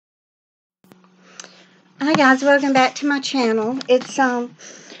Hi guys, welcome back to my channel. It's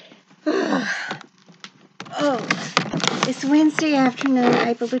it's Wednesday afternoon,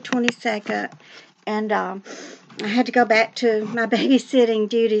 April the 22nd, and I had to go back to my babysitting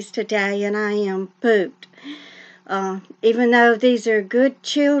duties today, and I am pooped. Even though these are good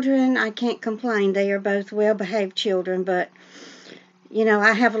children, I can't complain. They are both well-behaved children, but you know,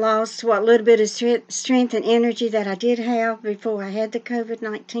 I have lost what little bit of strength and energy that I did have before I had the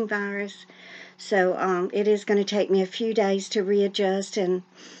COVID-19 virus. So it is going to take me a few days to readjust and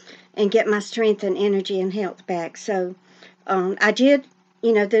get my strength and energy and health back. So I did,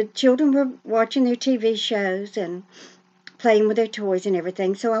 you know, the children were watching their TV shows and playing with their toys and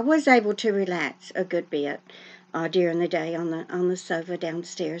everything. So I was able to relax a good bit during the day on the sofa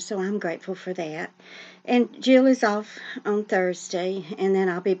downstairs. So I'm grateful for that. And Jill is off on Thursday, and then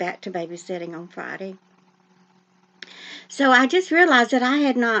I'll be back to babysitting on Friday. So I just realized that I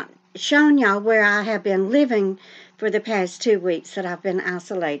had not shown y'all where I have been living for the past 2 weeks that I've been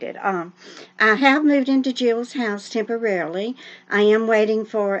isolated. I have moved into Jill's house temporarily. I am waiting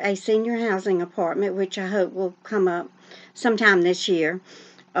for a senior housing apartment, which I hope will come up sometime this year.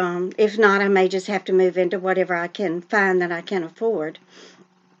 If not, I may just have to move into whatever I can find that I can afford.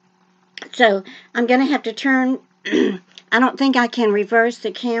 So I'm going to have to turn, I don't think I can reverse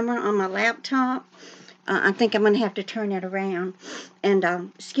the camera on my laptop. I think I'm going to have to turn it around. And,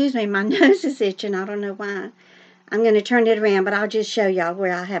 excuse me, my nose is itching. I don't know why. I'm going to turn it around, but I'll just show y'all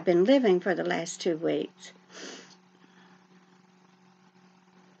where I have been living for the last 2 weeks.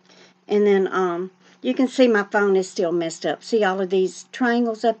 And then, you can see my phone is still messed up. See all of these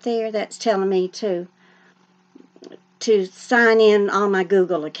triangles up there? That's telling me to sign in all my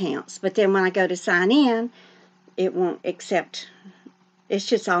Google accounts. But then when I go to sign in, it won't accept. It's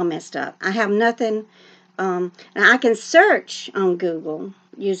just all messed up. I have nothing. And I can search on Google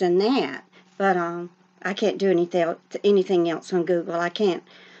using that, but I can't do anything else on Google. I can't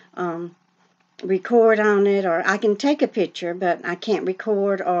record on it, or I can take a picture, but I can't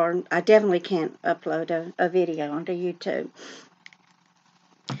record, or I definitely can't upload a video onto YouTube.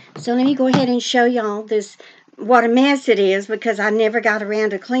 So let me go ahead and show y'all this, what a mess it is, because I never got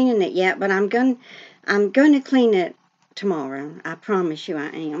around to cleaning it yet, but I'm going to clean it tomorrow. I promise you I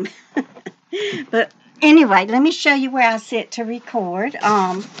am. But anyway, let me show you where I sit to record.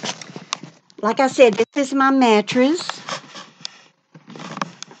 Like I said, this is my mattress.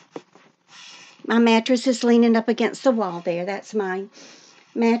 My mattress is leaning up against the wall there. That's my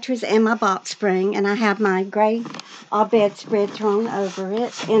mattress and my box spring. And I have my gray bedspread thrown over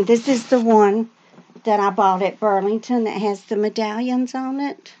it. And this is the one that I bought at Burlington that has the medallions on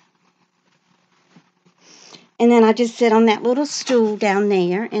it. And then I just sit on that little stool down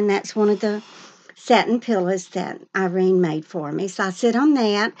there. And that's one of the satin pillows that Irene made for me. So I sit on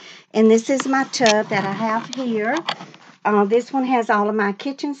that, and this is my tub that I have here. This one has all of my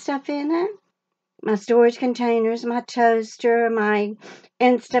kitchen stuff in it, my storage containers, my toaster, my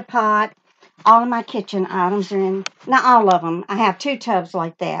Instapot. All of my kitchen items are in, not all of them. I have 2 tubs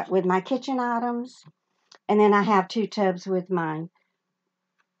like that with my kitchen items, and then I have 2 tubs with my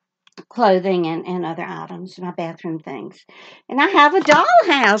clothing and other items, my bathroom things. And I have a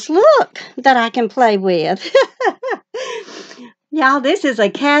dollhouse, look, that I can play with. Y'all, this is a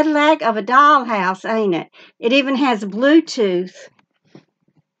Cadillac of a dollhouse, ain't it? It even has Bluetooth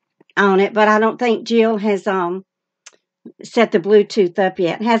on it, but I don't think Jill has set the Bluetooth up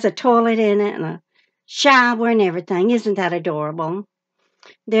yet. It has a toilet in it and a shower and everything. Isn't that adorable?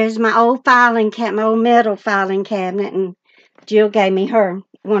 There's my old my old metal filing cabinet, and Jill gave me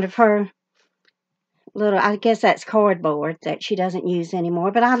one of her little, I guess that's cardboard that she doesn't use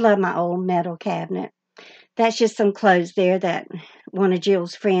anymore, but I love my old metal cabinet. That's just some clothes there that one of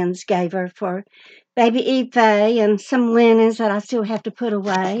Jill's friends gave her for baby Eve, and some linens that I still have to put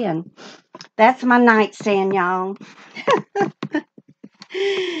away, and that's my nightstand, y'all.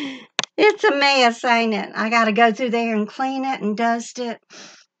 It's a mess, ain't it? I got to go through there and clean it and dust it.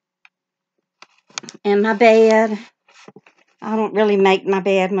 And my bed, I don't really make my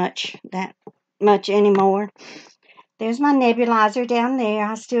bed that much anymore. There's my nebulizer down there.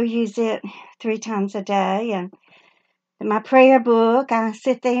 I still use it 3 times a day. And my prayer book, I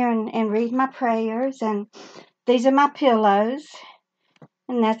sit there and read my prayers. And these are my pillows.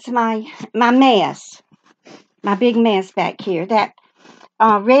 And that's my mess, my big mess back here. That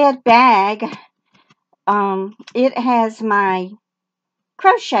red bag, it has my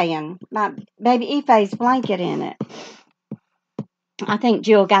crocheting, my baby Ife's blanket in it. I think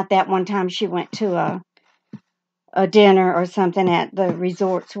Jill got that one time she went to a dinner or something at the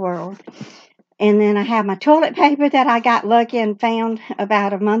Resorts World. And then I have my toilet paper that I got lucky and found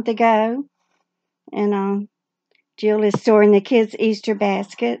about a month ago. And Jill is storing the kids' Easter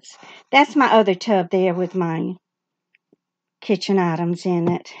baskets. That's my other tub there with my kitchen items in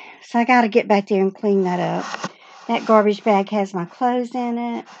it. So I got to get back there and clean that up. That garbage bag has my clothes in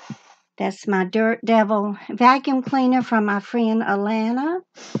it. That's my Dirt Devil vacuum cleaner from my friend Alana.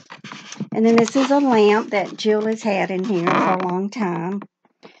 And then this is a lamp that Jill has had in here for a long time.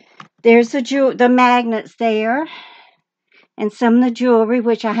 There's the magnets there. And some of the jewelry,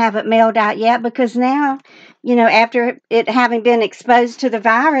 which I haven't mailed out yet, because now, after it having been exposed to the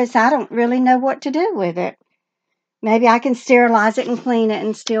virus, I don't really know what to do with it. Maybe I can sterilize it and clean it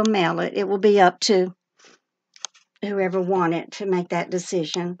and still mail it. It will be up to whoever wants it to make that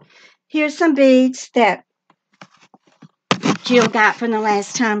decision. Here's some beads that Jill got from the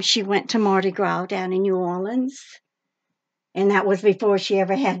last time she went to Mardi Gras down in New Orleans. And that was before she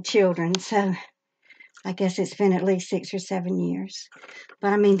ever had children, so I guess it's been at least 6 or 7 years.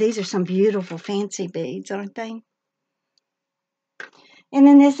 But, I mean, these are some beautiful fancy beads, aren't they? And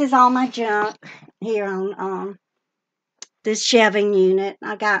then this is all my junk here on this shelving unit.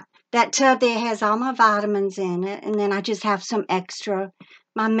 I got that tub there has all my vitamins in it. And then I just have some extra,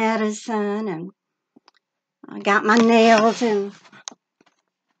 my medicine. And I got my nails and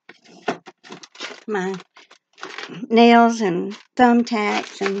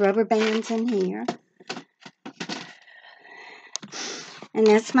thumbtacks and rubber bands in here. And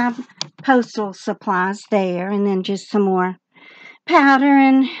that's my postal supplies there. And then just some more powder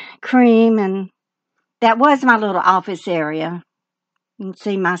and cream. And that was my little office area. You can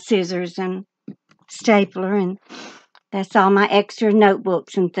see my scissors and stapler. And that's all my extra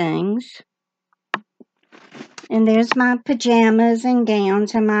notebooks and things. And there's my pajamas and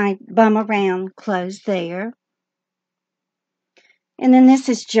gowns and my bum around clothes there. And then this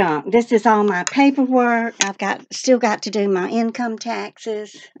is junk. This is all my paperwork. I've still got to do my income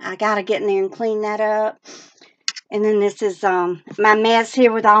taxes. I got to get in there and clean that up. And then this is my mess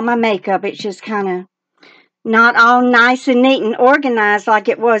here with all my makeup. It's just kind of not all nice and neat and organized like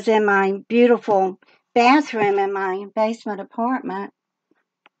it was in my beautiful bathroom in my basement apartment.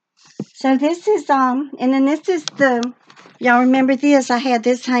 So this is, and then this is y'all remember this? I had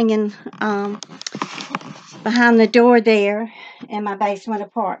this hanging behind the door there in my basement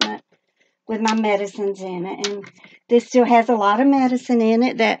apartment with my medicines in it. And this still has a lot of medicine in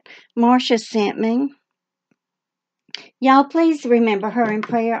it that Marcia sent me. Y'all please remember her in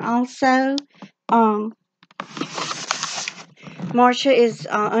prayer also. Marcia is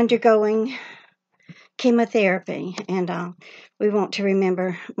undergoing chemotherapy, and we want to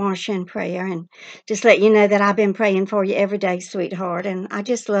remember Marcia in prayer and just let you know that I've been praying for you every day, sweetheart, and I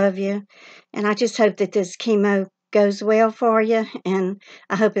just love you, and I just hope that this chemo goes well for you, and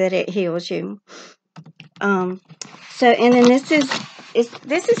I hope that it heals you. So, and then this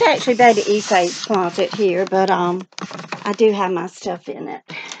is actually Baby Ife's closet here, but I do have my stuff in it.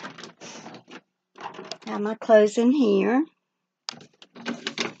 I have my clothes in here.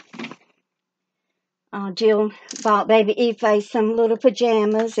 Jill bought Baby Ife some little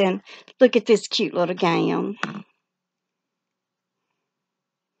pajamas, and look at this cute little gown.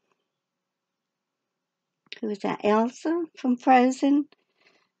 Who is that? Elsa from Frozen.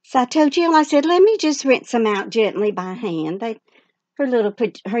 So I told Jill, I said, let me just rinse them out gently by hand. Her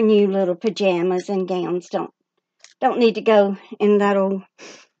new little pajamas and gowns don't need to go in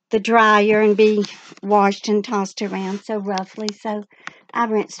the dryer and be washed and tossed around so roughly. So I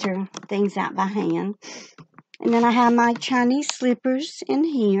rinsed her things out by hand. And then I have my Chinese slippers in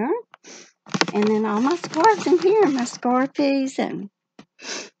here. And then all my scarves in here, my scarfies and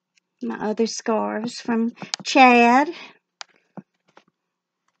my other scarves from Chad.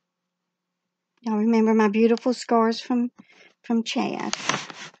 Y'all remember my beautiful scarves from Chad.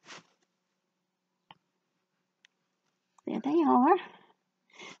 There they are.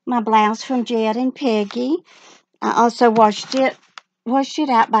 My blouse from Jed and Peggy. I also washed it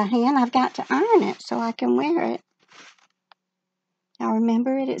out by hand. I've got to iron it so I can wear it. Y'all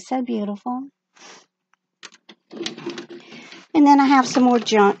remember it? It's so beautiful. And then I have some more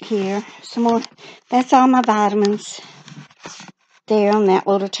junk here. That's all my vitamins there on that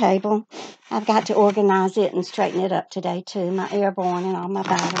little table. I've got to organize it and straighten it up today too. My Airborne and all my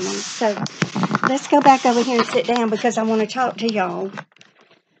vitamins. So let's go back over here and sit down because I want to talk to y'all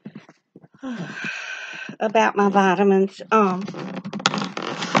about my vitamins.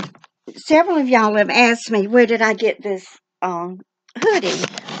 Several of y'all have asked me where did I get this hoodie,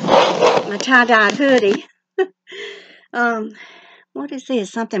 my tie-dyed hoodie. What is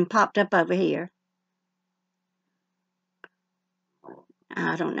this? Something popped up over here.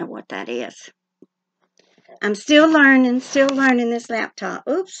 I don't know what that is. I'm still learning this laptop.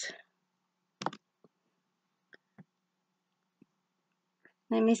 Oops.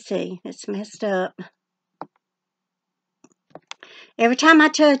 Let me see. It's messed up. Every time I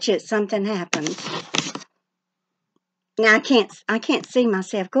touch it, something happens. Now I can't see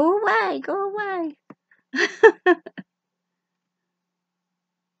myself. Go away, go away.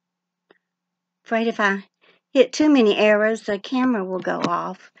 Afraid if I hit too many arrows, the camera will go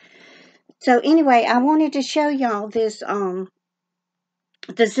off. So anyway, I wanted to show y'all this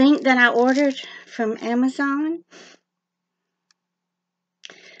the zinc that I ordered from Amazon.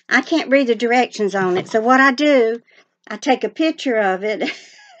 I can't read the directions on it, so what I do, I take a picture of it and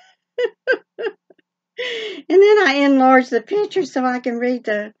then I enlarge the picture so I can read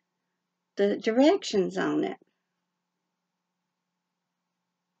the directions on it.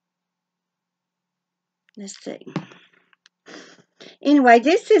 Let's see. Anyway,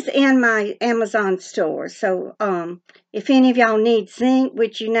 this is in my Amazon store. So if any of y'all need zinc,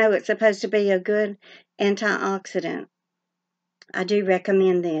 which you know it's supposed to be a good antioxidant, I do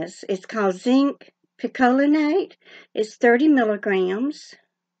recommend this. It's called zinc picolinate. It's 30 milligrams.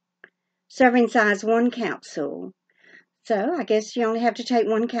 Serving size 1 capsule. So I guess you only have to take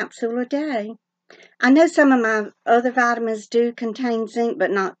 1 capsule a day. I know some of my other vitamins do contain zinc,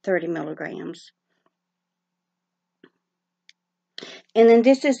 but not 30 milligrams. And then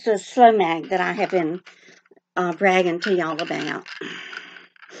this is the Slow Mag that I have been bragging to y'all about.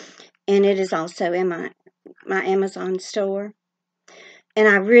 And it is also in my Amazon store. And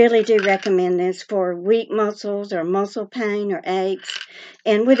I really do recommend this for weak muscles or muscle pain or aches.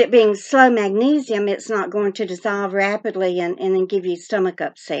 And with it being slow magnesium, it's not going to dissolve rapidly and then give you stomach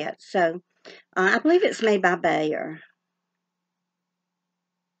upset. So I believe it's made by Bayer.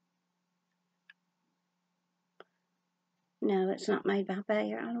 No, it's not made by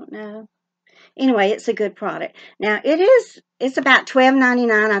Bayer. I don't know. Anyway, it's a good product. Now, it's about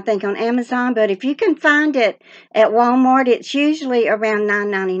 $12.99, I think, on Amazon, but if you can find it at Walmart, it's usually around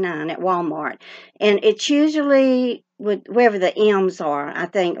 $9.99 at Walmart. And it's usually with wherever the M's are, I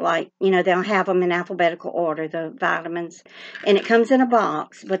think, like, you know, they'll have them in alphabetical order, the vitamins. And it comes in a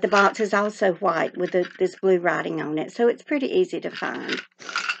box, but the box is also white with this blue writing on it, so it's pretty easy to find.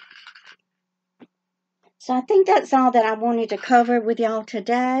 So I think that's all that I wanted to cover with y'all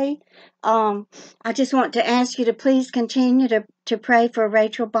today. I just want to ask you to please continue to pray for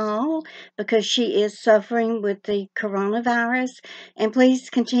Rachel Ball because she is suffering with the coronavirus. And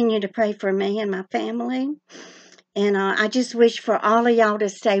please continue to pray for me and my family. And I just wish for all of y'all to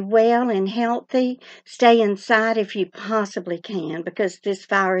stay well and healthy. Stay inside if you possibly can because this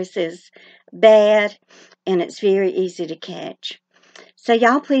virus is bad and it's very easy to catch. So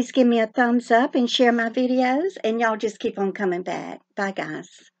y'all please give me a thumbs up and share my videos, and y'all just keep on coming back. Bye,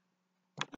 guys.